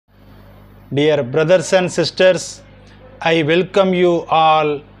Dear brothers and sisters, I welcome you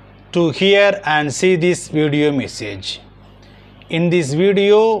all to hear and see this video message. In this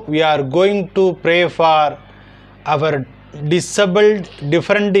video, we are going to pray for our disabled,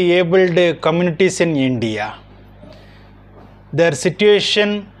 differently abled communities in India. Their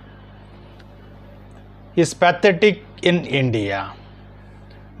situation is pathetic in India.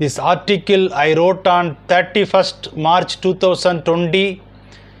 This article I wrote on 31st March 2020.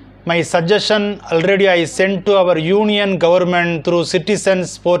 My suggestion already I sent to our union government through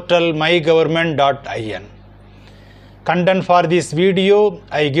citizens portal mygovernment.in. Content for this video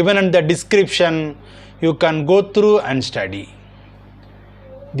I given in the description. You can go through and study.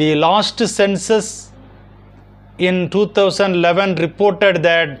 The last census in 2011 reported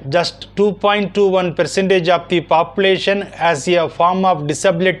that just 2.21% of the population has a form of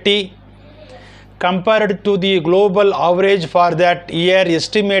disability, compared to the global average for that year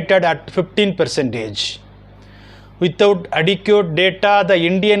estimated at 15%. Without adequate data, the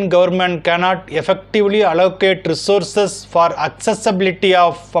Indian government cannot effectively allocate resources for accessibility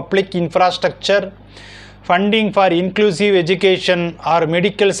of public infrastructure, funding for inclusive education or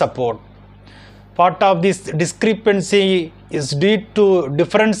medical support. Part of this discrepancy is due to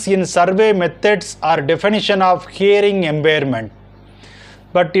difference in survey methods or definition of hearing impairment.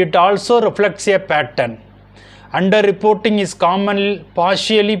 But it also reflects a pattern. Underreporting is common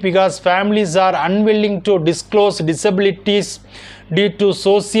partially because families are unwilling to disclose disabilities due to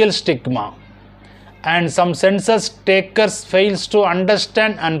social stigma, and some census takers fails to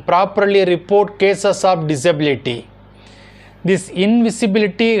understand and properly report cases of disability. This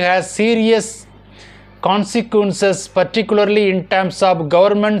invisibility has serious consequences, particularly in terms of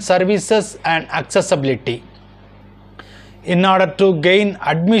government services and accessibility. In order to gain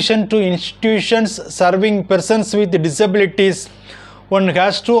admission to institutions serving persons with disabilities, one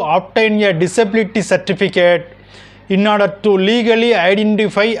has to obtain a disability certificate. In order to legally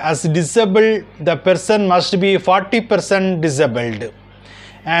identify as disabled, the person must be 40% disabled.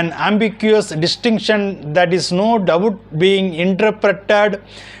 An ambiguous distinction that is no doubt being interpreted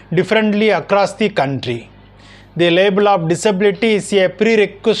differently across the country. The label of disability is a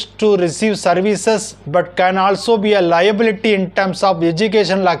prerequisite to receive services but can also be a liability in terms of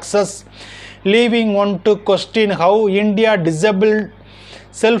educational access, leaving one to question how India disabled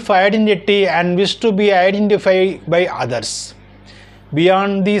self-identity and wish to be identified by others.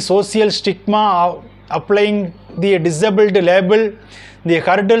 Beyond the social stigma of applying the disabled label, the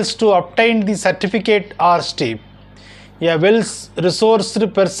hurdles to obtain the certificate are steep. A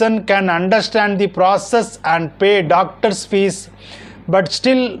well-resourced person can understand the process and pay doctor's fees, but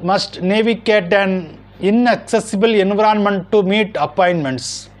still must navigate an inaccessible environment to meet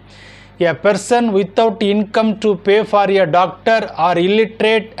appointments. A person without income to pay for a doctor or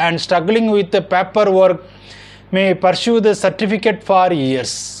illiterate and struggling with the paperwork may pursue the certificate for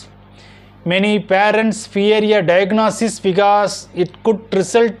years. Many parents fear a diagnosis because it could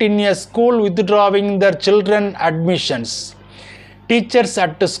result in a school withdrawing their children admissions. Teachers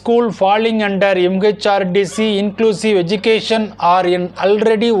at the school falling under MHRDC inclusive education are in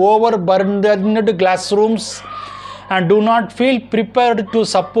already overburdened classrooms and do not feel prepared to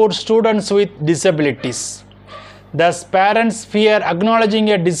support students with disabilities. Thus, parents fear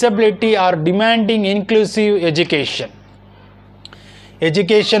acknowledging a disability or demanding inclusive education.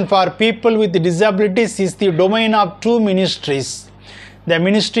 Education for people with disabilities is the domain of two ministries. The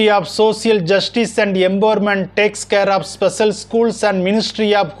Ministry of Social Justice and Empowerment takes care of special schools, and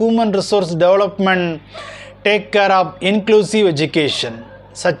Ministry of Human Resource Development takes care of inclusive education.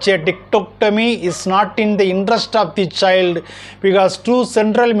 Such a dichotomy is not in the interest of the child because two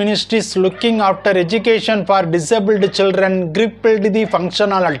central ministries looking after education for disabled children crippled the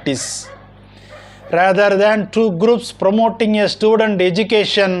functionalities. Rather than two groups promoting a student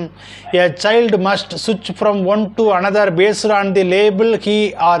education, a child must switch from one to another based on the label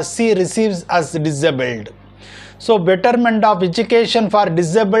he or she receives as disabled. So, betterment of education for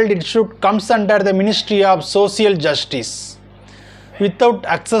disabled, it should come under the Ministry of Social Justice. Without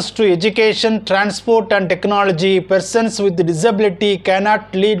access to education, transport and technology, persons with disability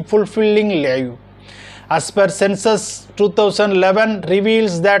cannot lead fulfilling life. As per census 2011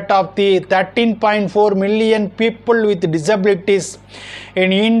 reveals that of the 13.4 million people with disabilities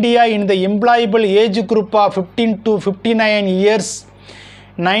in India in the employable age group of 15 to 59 years,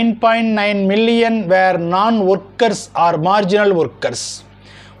 9.9 million were non-workers or marginal workers,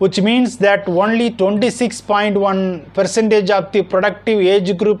 which means that only 26.1% of the productive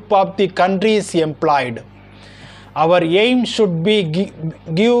age group of the country is employed. Our aim should be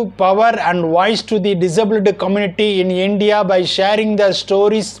give power and voice to the disabled community in India by sharing their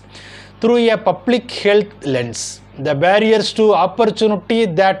stories through a public health lens. The barriers to opportunity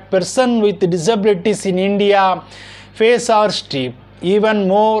that persons with disabilities in India face are steep, even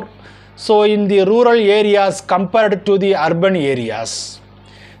more so in the rural areas compared to the urban areas.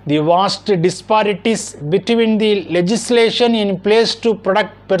 The vast disparities between the legislation in place to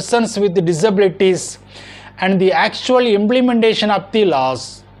protect persons with disabilities and the actual implementation of the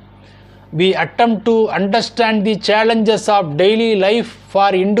laws. We attempt to understand the challenges of daily life for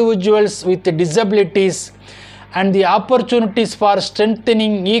individuals with disabilities and the opportunities for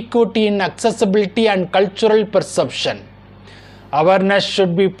strengthening equity in accessibility and cultural perception. Awareness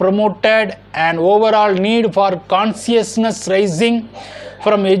should be promoted, and overall need for consciousness raising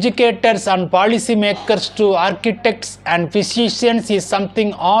from educators and policymakers to architects and physicians is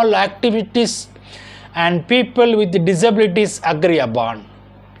something all activists and people with disabilities agree upon.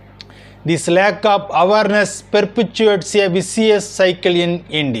 This lack of awareness perpetuates a vicious cycle in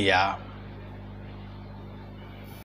India.